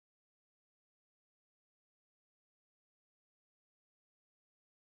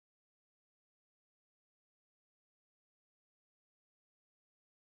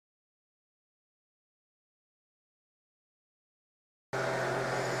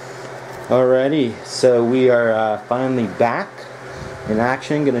Alrighty, so we are finally back in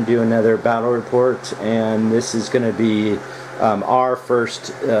action. Going to do another battle report, and this is going to be our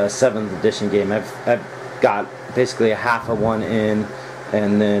first 7th edition game. I've got basically a half of one in,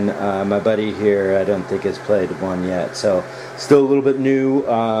 and then my buddy here I don't think has played one yet, so still a little bit new.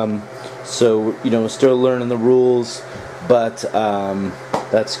 So still learning the rules, but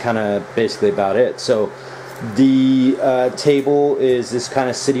that's kind of basically about it. So the table is this kind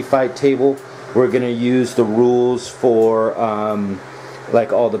of city fight table. We're going to use the rules for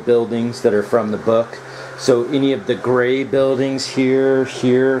like all the buildings that are from the book. So any of the gray buildings here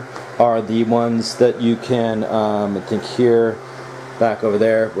are the ones that you can, I think here, back over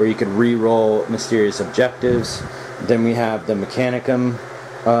there, where you could re-roll mysterious objectives. Then we have the Mechanicum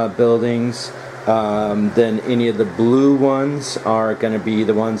buildings. Then any of the blue ones are going to be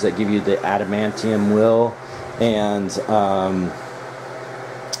the ones that give you the Adamantium Will and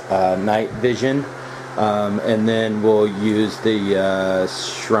night vision, and then we'll use the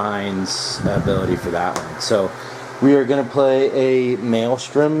Shrine's ability for that one. So we are going to play a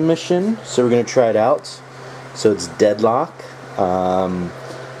Maelstrom mission, so we're going to try it out. So it's Deadlock.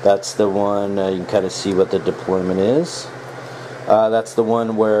 That's the one, you can kind of see what the deployment is. That's the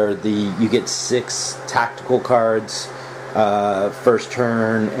one where you get 6 tactical cards first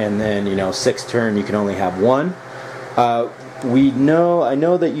turn, and then 6th turn you can only have 1. I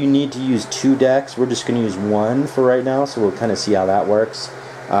know that you need to use 2 decks. We're just going to use 1 for right now, so we'll kind of see how that works.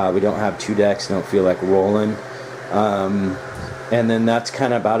 We don't have 2 decks, don't feel like rolling. And then that's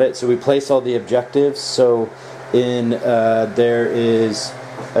kind of about it. So we place all the objectives. So there is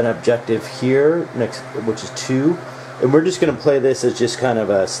an objective here, which is 2. And we're just going to play this as just kind of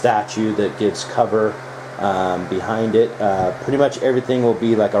a statue that gives cover behind it. Pretty much everything will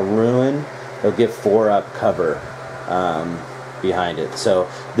be like a ruin. It'll give 4 up cover behind it. So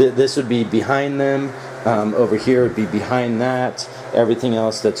this would be behind them. Over here would be behind that. Everything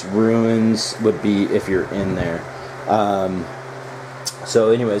else that's ruins would be if you're in there. So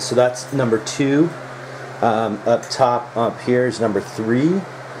anyway, so that's number 2. Up top, up here is number 3.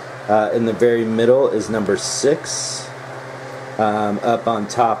 In the very middle is number 6. Up on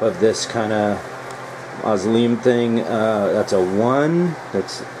top of this kind of mausoleum thing, that's a 1.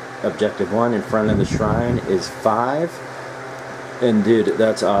 That's objective 1. In front of the shrine is 5. And dude,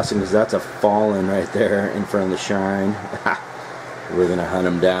 that's awesome because that's a fallen right there in front of the shrine. We're gonna hunt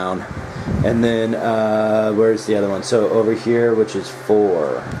him down. And then where's the other one? So over here, which is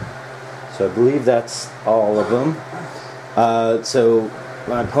 4. So I believe that's all of them. So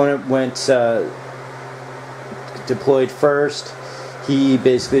my opponent went deployed first. He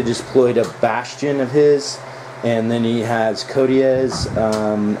basically just deployed a bastion of his, and then he has Codiez,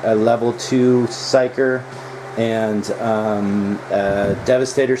 a level 2 Psyker, and a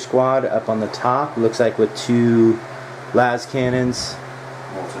Devastator squad up on the top. Looks like with 2 las cannons,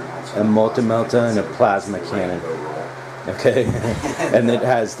 a Multi-Melta, and a plasma cannon. Okay, and it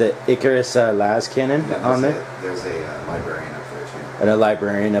has the Icarus las cannon on there. There's a librarian up there too. And a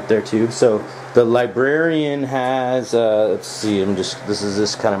librarian up there too. So the librarian has, let's see, this is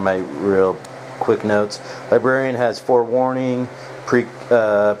just kind of my real quick notes. Librarian has forewarning,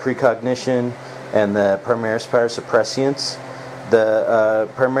 precognition, and the Primaris Power Supprescience. The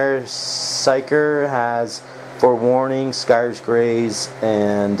Primaris Psyker has forewarning, Skyre's Graze,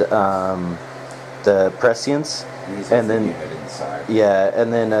 and the Prescience. And then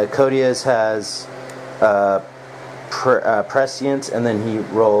Codiez has Prescience, and then he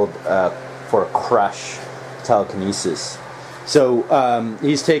rolled for Crush Telekinesis. So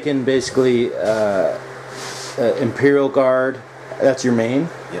he's taken basically Imperial Guard. That's your main.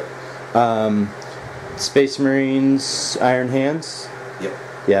 Yep. Space Marines, Iron Hands. Yep.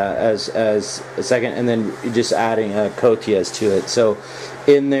 Yeah, as a second, and then just adding Cotias to it. So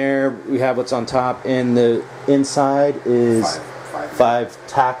in there we have what's on top. In the inside is 5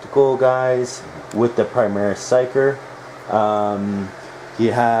 tactical guys with the Primaris Psyker. He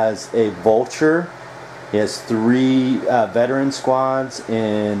has a Vulture. He has 3 veteran squads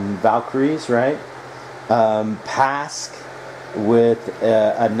in Valkyries, right? Pask with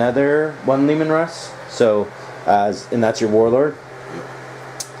another 1 Leman Russ. So, and that's your Warlord.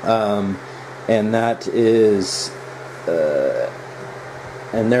 And that is,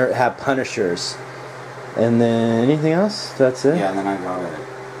 and they have Punishers. And then anything else? That's it? Yeah, and then I got a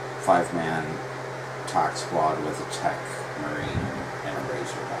 5-man TOC squad with a Tech Marine and a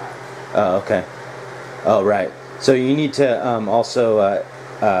Razorback. Oh, okay. Oh, right. So you need to also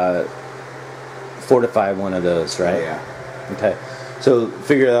fortify one of those, right? Oh, yeah. Okay. So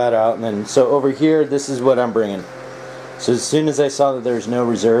figure that out, and then so over here, this is what I'm bringing. So as soon as I saw that there's no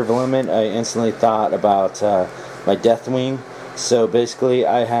reserve limit, I instantly thought about my Deathwing. So basically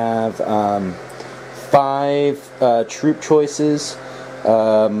I have 5 troop choices.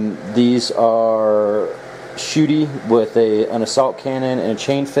 These are shooty with an assault cannon and a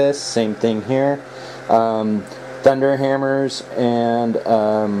chain fist. Same thing here. Thunder hammers and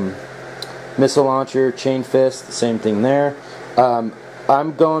missile launcher, chain fist. Same thing there.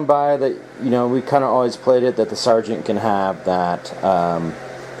 I'm going by that. We kind of always played it that the sergeant can have that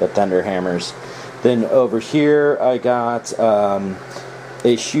the thunder hammers. Then over here I got a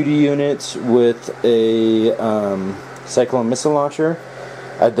shooty unit with a cyclone missile launcher.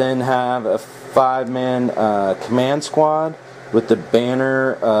 I then have a 5-man command squad with the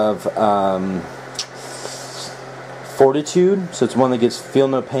banner of fortitude, so it's one that gives feel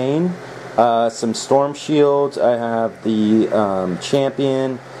no pain. Some storm shields. I have the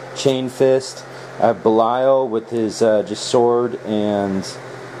champion, chain fist. I have Belial with his just sword and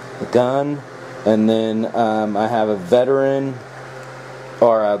a gun. And then I have a veteran,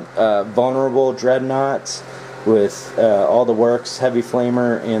 or a vulnerable dreadnought with all the works, heavy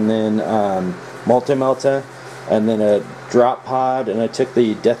flamer, and then multi-melta, and then a drop pod, and I took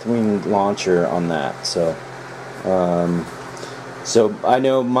the Deathwing launcher on that. So so I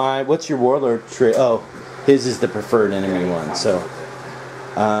know what's your warlord trait? Oh, his is the preferred enemy one. So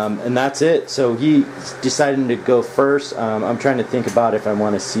and that's it. So he decided to go first. I'm trying to think about if I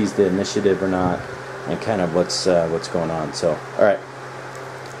want to seize the initiative or not, and kind of what's going on. So all right.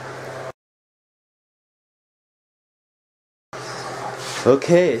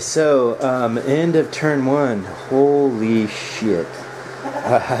 Okay, so end of turn 1. Holy shit,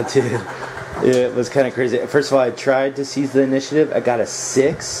 dude. It was kind of crazy. First of all, I tried to seize the initiative. I got a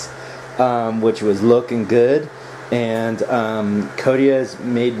 6, which was looking good, and Kodia's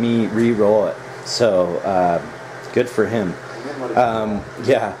made me re-roll it. So good for him.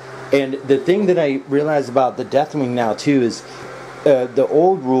 Yeah, and the thing that I realized about the Deathwing now too is the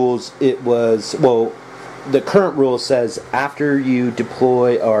old rules. It was the current rule says after you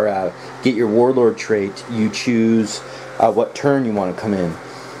deploy or get your warlord trait, you choose what turn you want to come in.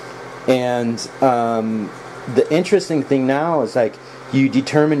 And the interesting thing now is like you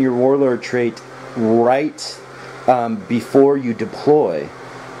determine your warlord trait right before you deploy.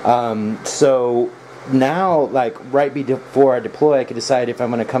 So now, like right before I deploy, I can decide if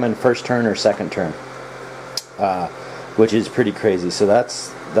I'm going to come in first turn or second turn, which is pretty crazy. So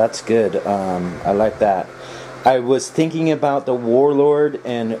that's good. I like that. I was thinking about the warlord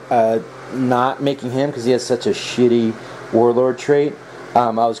and not making him because he has such a shitty warlord trait. I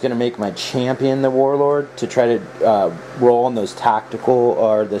was going to make my champion the warlord to try to roll on those tactical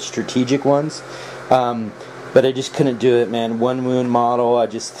or the strategic ones, but I just couldn't do it, man. 1 wound model.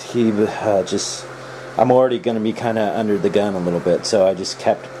 I'm already going to be kind of under the gun a little bit, so I just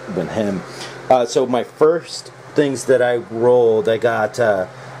kept with him. So my first things that I rolled, I got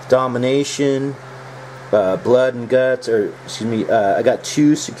domination, blood and guts, or excuse me, I got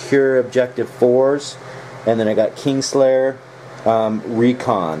 2 secure objective 4s, and then I got Kingslayer,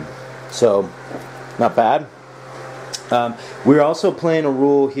 recon. So not bad. We're also playing a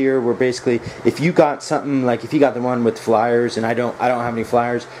rule here where basically if you got something like if you got the one with flyers and I don't have any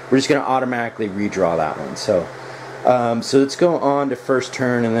flyers, we're just going to automatically redraw that one. So so let's go on to first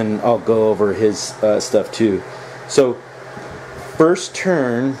turn, and then I'll go over his stuff too. So first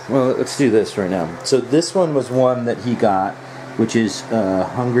turn, well, let's do this right now. So this one was one that he got, which is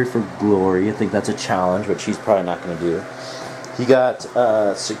Hungry for Glory. I think that's a challenge, which he's probably not going to do. He got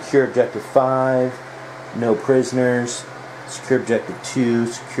Secure Objective 5, No Prisoners, Secure Objective 2,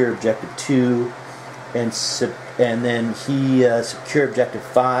 Secure Objective 2, and then he Secure Objective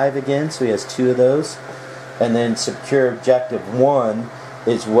 5 again, so he has 2 of those. And then Secure Objective 1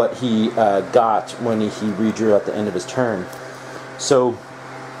 is what he got when he redrew at the end of his turn. So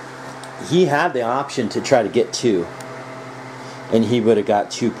he had the option to try to get 2, and he would have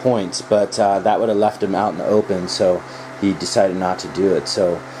got 2 points, but that would have left him out in the open, so he decided not to do it.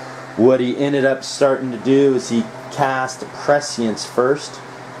 So what he ended up starting to do is he cast Prescience first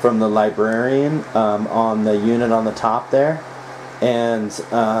from the Librarian on the unit on the top there, and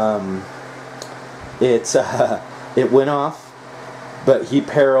it went off, but he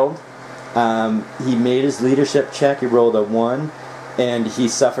perilled. He made his leadership check. He rolled a 1, and he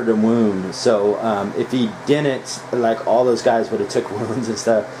suffered a wound. So if he didn't, like all those guys would have took wounds and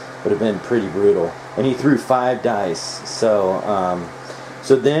stuff, would have been pretty brutal. And he threw 5 dice. So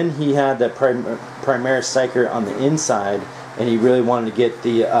so then he had the Primaris Psyker on the inside, and he really wanted to get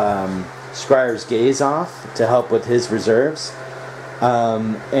the Scryer's Gaze off to help with his reserves.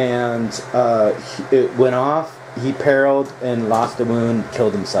 It went off, he perilled and lost a wound,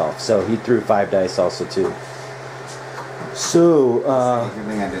 killed himself. So he threw 5 dice also too. So good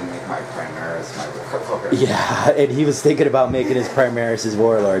thing I didn't make my Primaris my Warlord. yeah, and he was thinking about making his Primaris his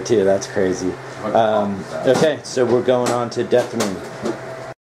Warlord too. That's crazy. Okay, so we're going on to Deathwing.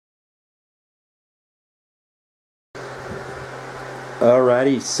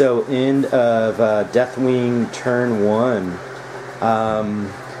 Alrighty, so end of Deathwing turn 1.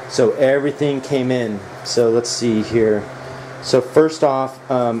 So everything came in. So let's see here. So first off,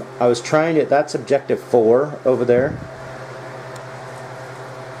 I was trying to, that's objective 4 over there.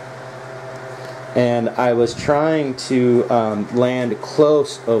 And I was trying to land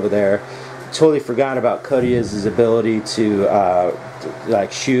close over there. Totally forgot about Codia's ability to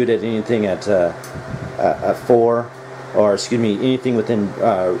like shoot at anything at 4, or excuse me, anything within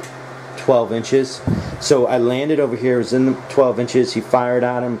 12 inches. So I landed over here. It was in the 12 inches. He fired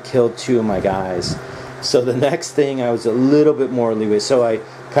at him, killed 2 of my guys. So the next thing, I was a little bit more leeway. So I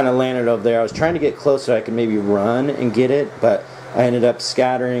kind of landed over there. I was trying to get close so I could maybe run and get it, but I ended up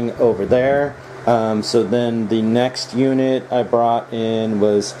scattering over there. So then the next unit I brought in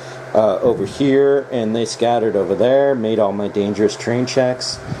was over here, and they scattered over there, made all my dangerous terrain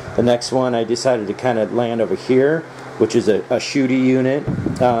checks. The next one I decided to kind of land over here, which is a shooty unit,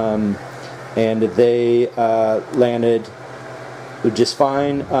 and they landed just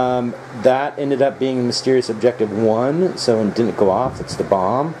fine. That ended up being mysterious objective 1, so it didn't go off. It's the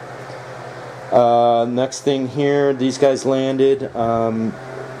bomb. Next thing here, these guys landed,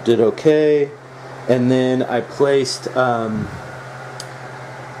 did okay. And then I placed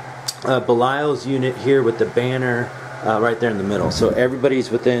Belial's unit here with the banner right there in the middle. So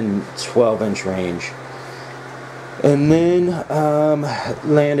everybody's within 12-inch range. And then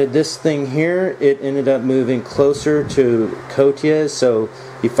landed this thing here. It ended up moving closer to Kotia's, so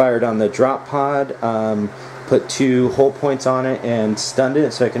he fired on the drop pod, put 2 hull points on it and stunned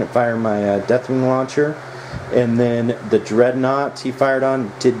it so I couldn't fire my Deathwing launcher. And then the Dreadnought he fired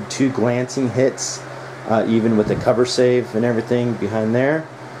on, did 2 glancing hits, even with the cover save and everything behind there.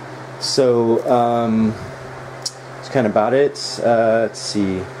 So that's kind of about it. Let's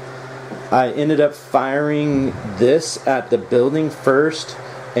see. I ended up firing this at the building first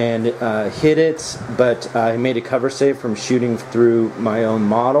and hit it, but I made a cover save from shooting through my own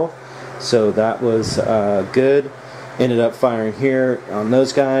model. So that was good. Ended up firing here on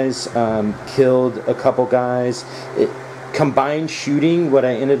those guys, killed a couple guys. Combined shooting, what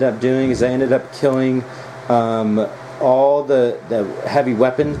I ended up doing is I ended up killing all the heavy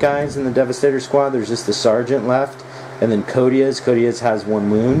weapon guys in the Devastator squad. There's just the sergeant left, and then Codia's has 1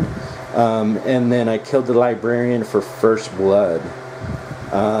 wound. And then I killed the librarian for first blood.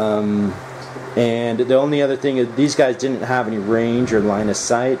 And the only other thing is these guys didn't have any range or line of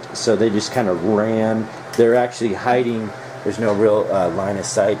sight, so they just kind of ran. They're actually hiding. There's no real line of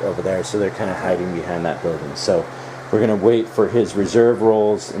sight over there, so they're kind of hiding behind that building. So we're going to wait for his reserve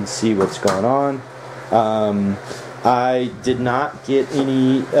rolls and see what's going on. I did not get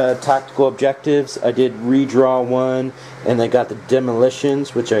any tactical objectives. I did redraw 1, and I got the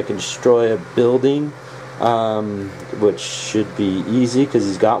demolitions, which I can destroy a building, which should be easy because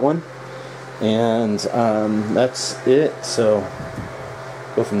he's got one. And that's it, so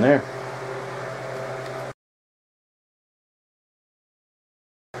go from there.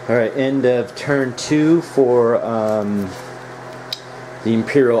 Alright, end of turn 2 for the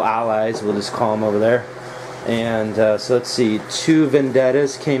Imperial Allies, we'll just call them over there. And so let's see, 2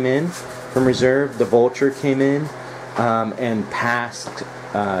 Vendettas came in from reserve, the Vulture came in, and Past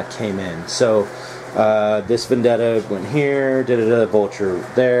came in. So this Vendetta went here, the Vulture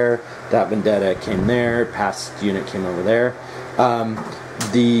there, that Vendetta came there, Past unit came over there.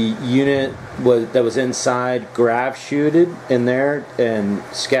 The unit that was inside grav shooted in there and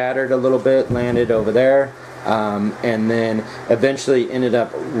scattered a little bit, landed over there. And then eventually ended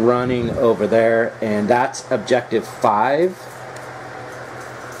up running over there, and that's objective 5.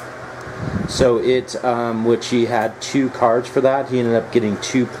 So it, which he had 2 cards for that. He ended up getting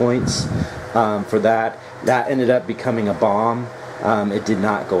 2 points for that. That ended up becoming a bomb. It did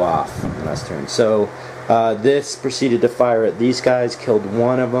not go off on the last turn. So this proceeded to fire at these guys, killed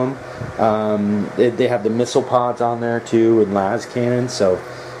 1 of them. They have the missile pods on there too, and las cannons. So.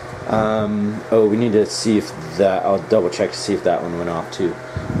 Oh, we need to see if that, I'll double check to see if that one went off too.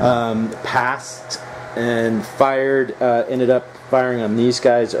 Passed and fired, ended up firing on these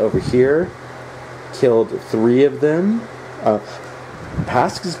guys over here, killed 3 of them.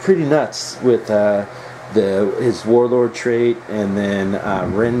 Pask is pretty nuts with his warlord trait, and then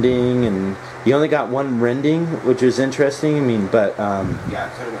rending, and he only got 1 rending, which was interesting. I mean, but yeah,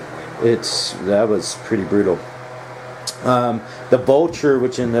 it could have been way more. that was pretty brutal. The Vulture,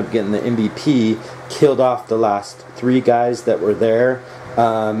 which ended up getting the MVP, killed off the last 3 guys that were there,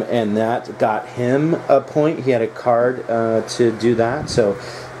 and that got him a point. He had a card to do that, so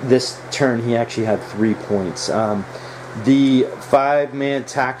this turn he actually had 3 points. The 5-man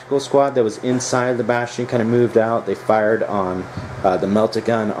tactical squad that was inside the Bastion kind of moved out. They fired on the melta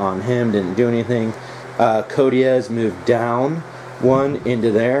gun on him, didn't do anything. Codiez moved down 1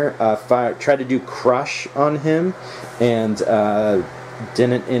 into there, tried to do crush on him, and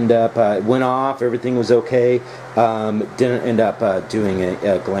didn't end up, went off, everything was okay, didn't end up doing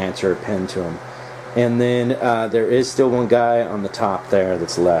a glance or a pin to him. And then there is still 1 guy on the top there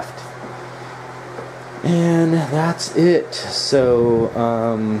that's left. And that's it. So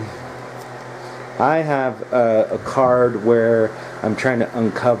I have a card where I'm trying to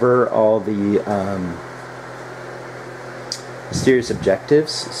uncover all the mysterious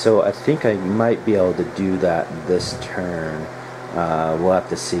objectives, so I think I might be able to do that this turn. We'll have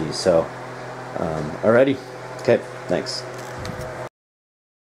to see. So alrighty, okay, thanks.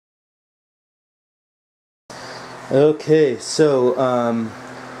 Okay, so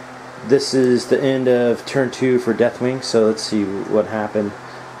this is the end of turn 2 for Deathwing, so let's see what happened.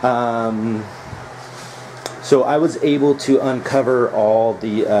 So I was able to uncover all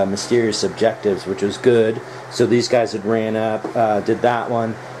the mysterious objectives, which was good. So these guys had ran up, did that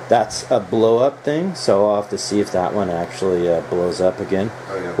one. That's a blow up thing, so I'll have to see if that one actually blows up again.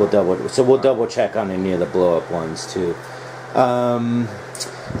 Oh, yeah. We'll double check on any of the blow up ones too.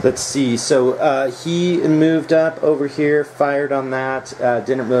 Let's see. So he moved up over here, fired on that,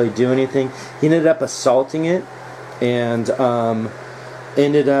 didn't really do anything. He ended up assaulting it, and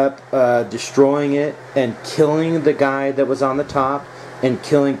ended up destroying it and killing the guy that was on the top, and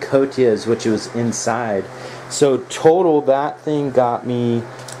killing Kotias, which was inside. So total, that thing got me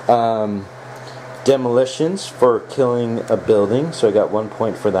demolitions for killing a building, so I got 1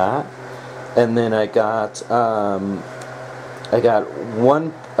 point for that. And then I got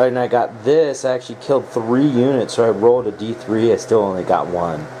one, and I got this. I actually killed 3 units, so I rolled a D3. I still only got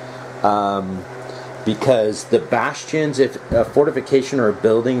 1. Because the bastions, if a fortification or a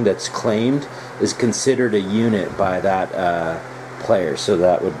building that's claimed is considered a unit by that player, so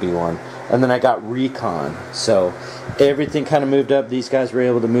that would be 1. And then I got recon, so everything kind of moved up. These guys were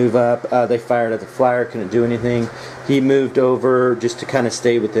able to move up. They fired at the flyer, couldn't do anything. He moved over just to kind of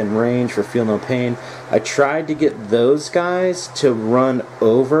stay within range for feel no pain. I tried to get those guys to run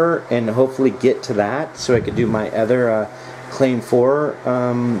over and hopefully get to that so I could do my other claim 4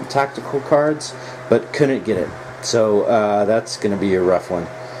 tactical cards, but couldn't get it. So that's going to be a rough one.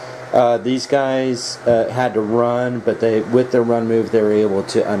 These guys had to run, but with their run move, they were able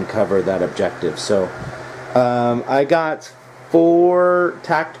to uncover that objective. So I got 4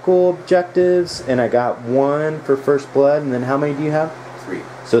 tactical objectives, and I got 1 for First Blood. And then how many do you have? 3.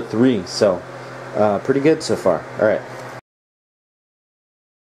 So 3. So pretty good so far. All right.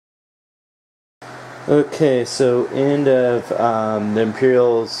 Okay, so end of the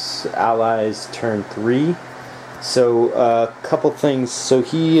Imperials Allies turn 3. So a couple things. So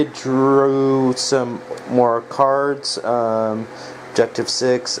he drew some more cards. Objective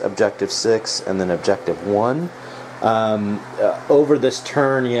 6, Objective 6, and then Objective 1. Over this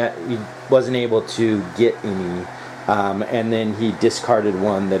turn, he wasn't able to get any. And then he discarded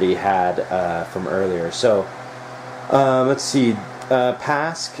 1 that he had from earlier. So let's see.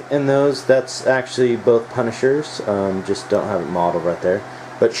 Pask and those, that's actually both Punishers. Just don't have it modeled right there.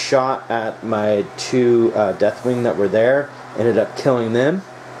 But shot at my 2 Deathwing that were there, ended up killing them.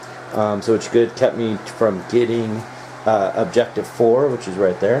 So it's good, kept me from getting Objective 4, which is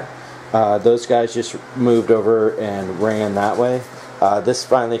right there. Those guys just moved over and ran that way. This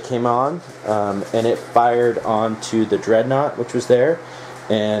finally came on, and it fired onto the Dreadnought, which was there,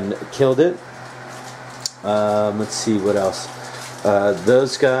 and killed it. Let's see what else.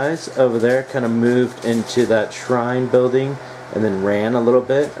 Those guys over there kind of moved into that shrine building and then ran a little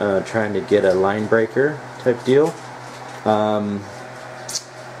bit, trying to get a line breaker type deal.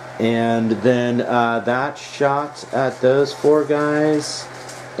 And then that shot at those 4 guys,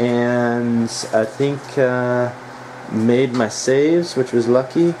 and I think made my saves, which was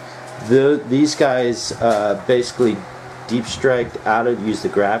lucky. These guys basically deep striked out of, used the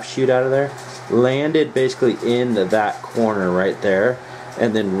grav shoot out of there, landed basically in that corner right there,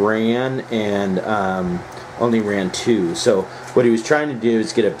 and then ran, and only ran 2. So what he was trying to do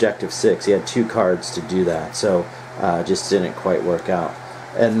is get Objective 6. He had 2 cards to do that, so just didn't quite work out.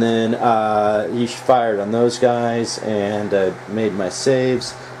 And then he fired on those guys and made my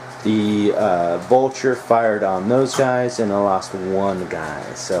saves. The Vulture fired on those guys, and I lost 1 guy.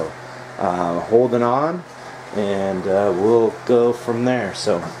 So holding on. and we'll go from there.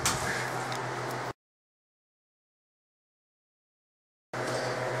 So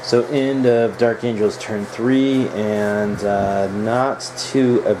end of Dark Angels turn 3, and not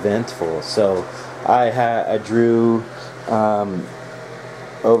too eventful. So I drew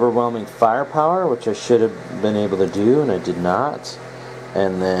Overwhelming Firepower, which I should have been able to do, and I did not.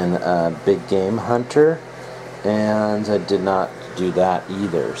 And then Big Game Hunter, and I did not do that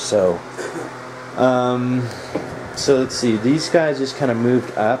either. So let's see. These guys just kind of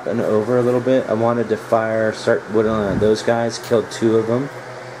moved up and over a little bit. I wanted to start whittling on those guys. Killed 2 of them.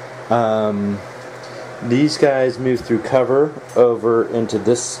 These guys moved through cover over into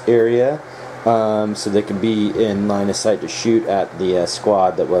this area, so they can be in line of sight to shoot at the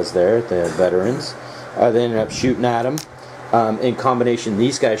squad that was there, the veterans. They ended up shooting at them. In combination,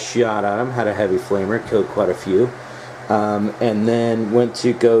 these guys shot at them, had a heavy flamer, killed quite a few, and then went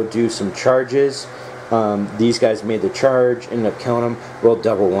to go do some charges. These guys made the charge, ended up killing them, rolled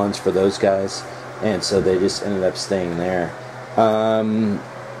double ones for those guys, and so they just ended up staying there.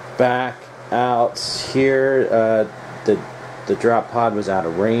 Back out here, the drop pod was out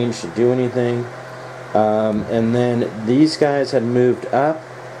of range to do anything, and then these guys had moved up,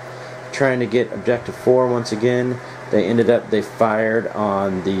 trying to get objective 4 once again. They fired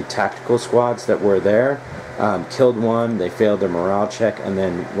on the tactical squads that were there, killed 1, they failed their morale check, and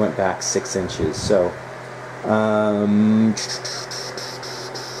then went back 6 inches. So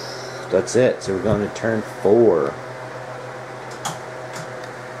that's it. So we're going to turn 4.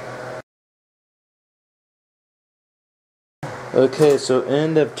 Okay, so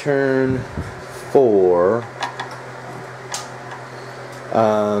end of turn 4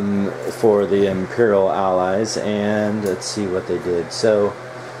 for the Imperial Allies, and let's see what they did. So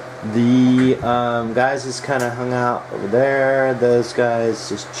the guys just kind of hung out over there. Those guys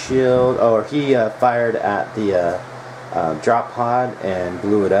just chilled. Oh, or he fired at the drop pod and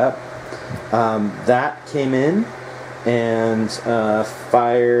blew it up. That came in and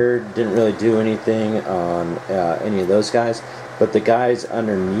fired. Didn't really do anything on any of those guys. But the guys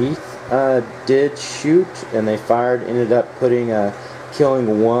underneath did shoot, and they fired. Ended up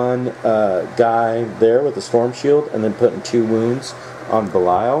killing 1 guy there with a storm shield, and then putting 2 wounds on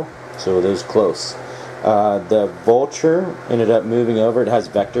Belial. So that was close. The Vulture ended up moving over. It has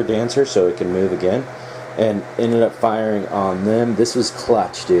Vector Dancer, so it can move again, and ended up firing on them. This was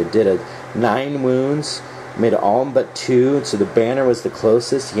clutch, dude. Did 9 wounds, made all but 2. So the Banner was the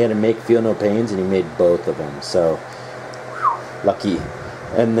closest. He had to make Feel No Pains, and he made both of them. So lucky.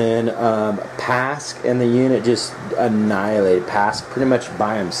 And then Pask and the unit just annihilated. Pask pretty much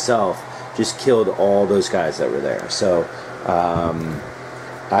by himself just killed all those guys that were there. So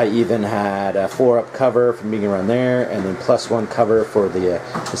I even had a 4-up cover from being around there, and then +1 cover for the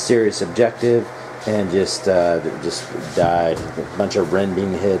serious objective, and just died. A bunch of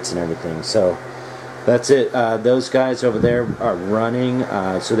rending hits and everything. So that's it. Those guys over there are running,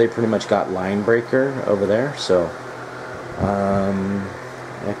 so they pretty much got line breaker over there. So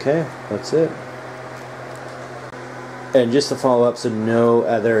okay, that's it. And just to follow up, so no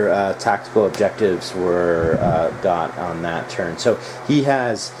other tactical objectives were got on that turn. So he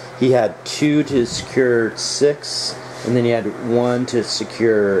had 2 to secure 6, and then he had 1 to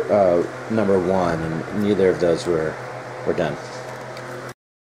secure number 1, and neither of those were done.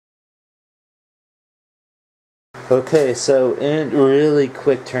 Okay, so in really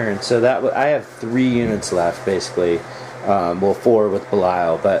quick turn. So I have 3 units left basically. Well, 4 with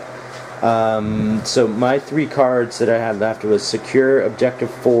Belial, but so my 3 cards that I had left was secure objective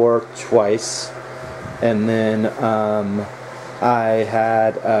 4 twice, and then I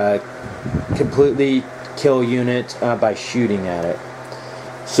had completely kill unit by shooting at it.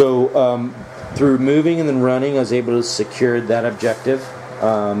 So through moving and then running, I was able to secure that objective,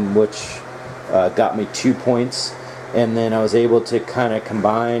 which got me 2 points. And then I was able to kind of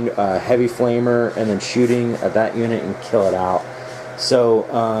combine heavy flamer and then shooting at that unit and kill it out. So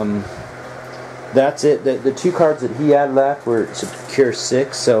that's it. The 2 cards that he had left were secure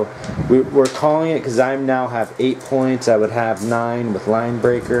 6. So we're calling it, because I now have 8 points. I would have 9 with line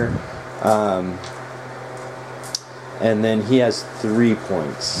breaker. And then he has 3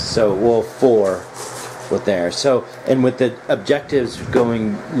 points. So, well, 4 with there. So, and with the objectives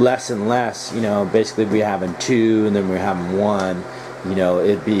going less and less, basically we having 2 and then we're having 1,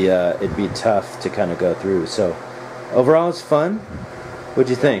 it'd be tough to kind of go through. So overall it's fun. What'd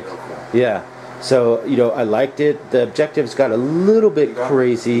you think? Yeah. So, I liked it. The objectives got a little bit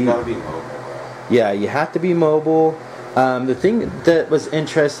crazy. You gotta be mobile. Yeah, you have to be mobile. The thing that was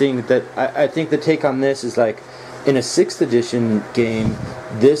interesting that I think the take on this is, like, in a 6th edition game,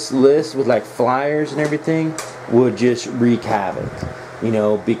 this list with like flyers and everything would just wreak havoc, you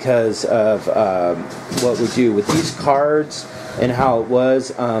know, because of what we do with these cards and how it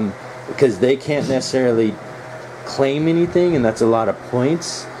was, because they can't necessarily claim anything, and that's a lot of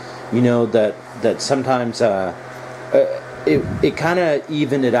points, you know, that sometimes it kind of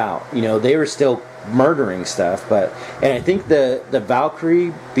evened it out, you know. They were still murdering stuff, and I think the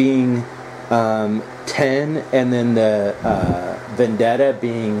Valkyrie being 10, and then the Vendetta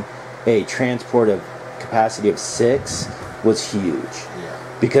being a transport of capacity of 6 was huge. Yeah.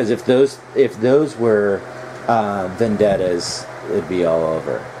 Because if those were Vendettas, it'd be all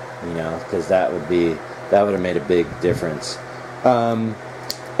over, you know, because that would have made a big difference. And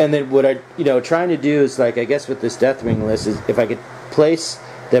then what I, you know, trying to do is, like, I guess with this Deathwing list is if I could place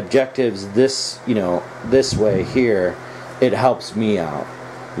the objectives this, you know, this way here, it helps me out,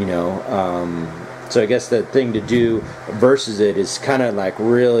 you know. So I guess the thing to do versus it is kind of like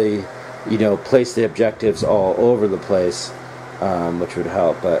really, you know, place the objectives all over the place, which would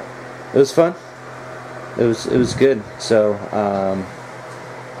help. But it was fun. It was good. So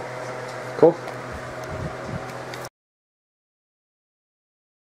cool.